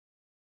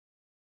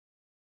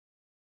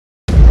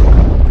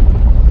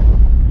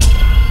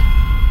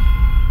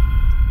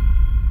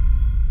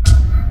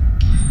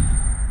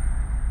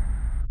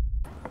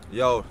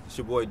Yo, it's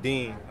your boy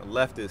Dean, a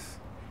leftist,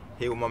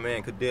 here with my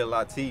man Quadir,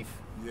 Lateef.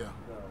 Yeah.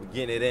 We're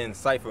getting it in,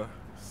 Cypher.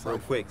 Real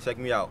quick, check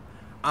me out.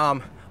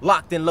 I'm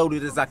locked and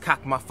loaded as I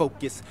cock my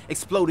focus,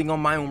 exploding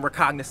on my own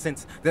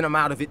recognizance, then I'm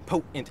out of it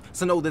potent.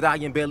 So know that I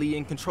am barely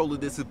in control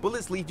of this. If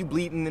bullets leave you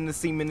bleeding and the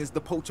semen is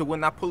the poacher,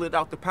 when I pull it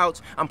out the pouch,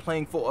 I'm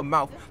playing for a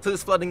mouth till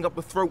it's flooding up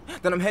a throat.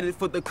 Then I'm headed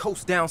for the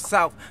coast down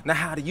south. Now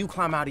how do you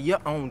climb out of your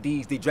own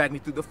D's? They drag me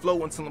through the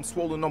flow until I'm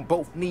swollen on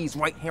both knees.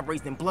 Right hand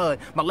raised in blood,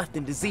 my left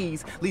in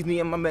disease. Leaves me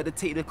in my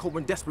meditative core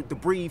and desperate to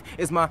breathe.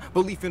 Is my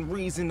belief in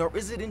reason or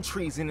is it in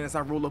treason? As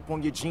I roll up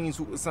on your jeans,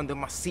 who is under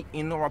my seat,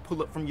 or I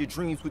pull up from your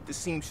dreams with the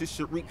seamstress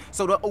Sharik.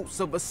 So the oats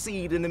of a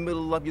seed in the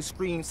middle of your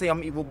scream say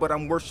I'm evil but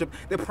I'm worshipped.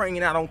 They're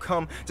praying I don't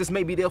come. Just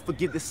maybe they'll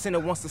forgive the sinner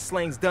once the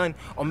slaying's done.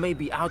 Or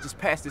maybe I'll just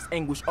pass this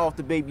anguish off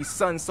the baby's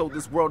son, so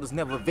this world is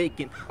never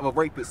vacant of a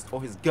rapist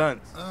or his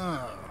guns.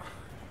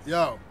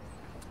 Yo,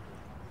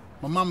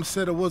 my mama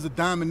said it was a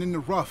diamond in the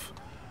rough.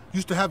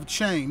 Used to have a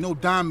chain, no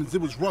diamonds,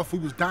 it was rough, we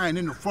was dying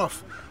in the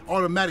rough.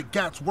 Automatic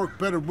gats work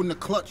better when the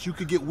clutch. You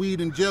could get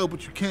weed in jail,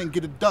 but you can't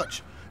get a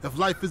Dutch. If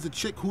life is a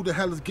chick, who the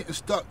hell is getting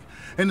stuck?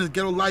 In this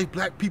ghetto life,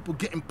 black people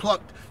getting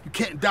plucked. You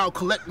can't dial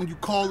collect when you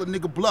call a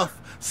nigga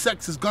bluff.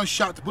 Sex is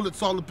gunshots,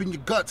 bullets all up in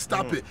your gut.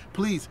 Stop it,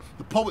 please.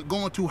 The poet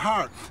going too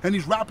hard. And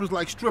these rappers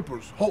like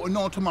strippers, holding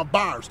on to my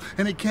bars.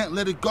 And they can't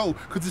let it go,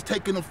 cause it's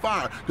taking a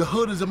fire. The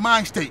hood is a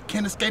mind state,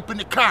 can't escape in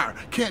the car.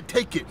 Can't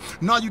take it,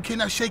 no you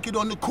cannot shake it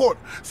on the court.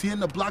 See, in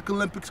the Black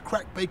Olympics,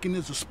 crack baking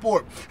is a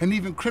sport. And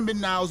even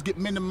criminals get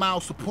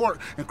minimized support.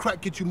 And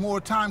crack get you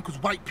more time cause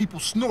white people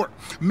snort.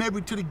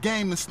 Married to the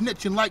game and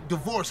snitching like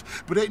divorce.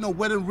 But ain't no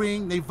wedding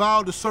ring, they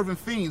vow to serving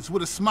fiends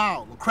with a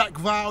smile. A crack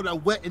vow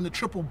that wet in the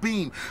triple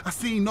beam. I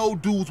seen no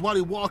dudes while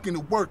they walking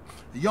to work.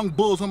 The young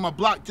bulls on my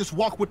block just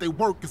walk with their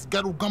work. It's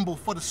ghetto gumbo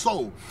for the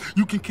soul.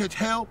 You can catch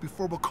hell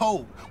before we're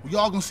cold. We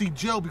all gonna see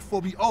jail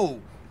before we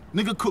old.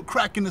 Nigga cook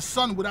crack in the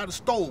sun without a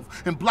stove,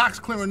 and blocks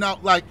clearing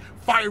out like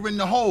fire in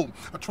the hole.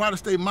 I try to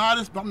stay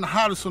modest, but I'm the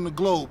hottest on the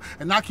globe,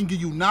 and I can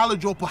give you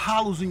knowledge or put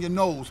hollows in your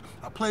nose.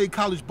 I played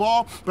college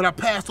ball, but I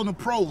passed on the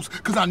pros,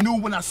 cause I knew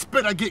when I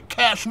spit I get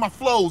cash from my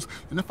flows.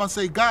 And if I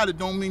say God, it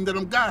don't mean that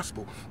I'm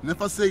gospel. And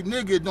if I say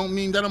nigga, it don't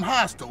mean that I'm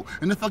hostile.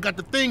 And if I got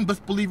the thing,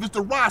 best believe it's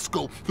the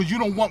Roscoe, cause you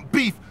don't want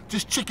beef,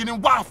 just chicken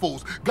and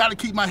waffles. Gotta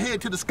keep my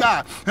head to the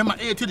sky and my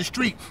ear to the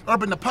street.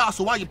 Urban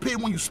apostle, why you pay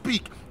when you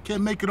speak?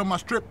 Can't make it on my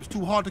strip, it's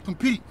too hard to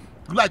compete.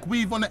 You like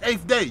weave on the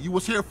 8th day, you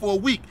was here for a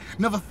week.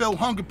 Never felt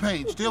hunger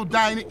pain, still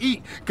dying to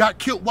eat. Got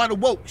killed wide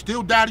awoke,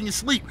 still died in your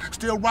sleep.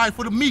 Still ride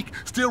for the meek,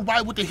 still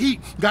ride with the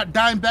heat. Got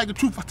dying bag of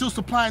truth, I still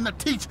supplying that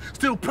teach.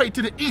 Still pray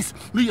to the east,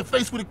 leave your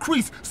face with a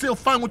crease. Still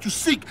find what you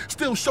seek,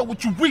 still show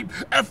what you reap.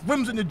 F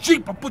rims in the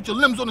Jeep, I put your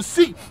limbs on the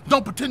seat.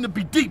 Don't pretend to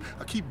be deep,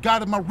 I keep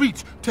God in my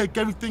reach. Take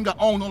everything I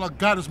own, all I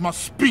got is my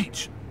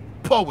speech.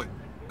 Poet,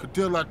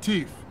 Quadir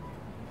Lateef.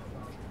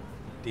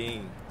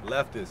 Dean,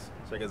 leftist,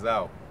 check us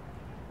out.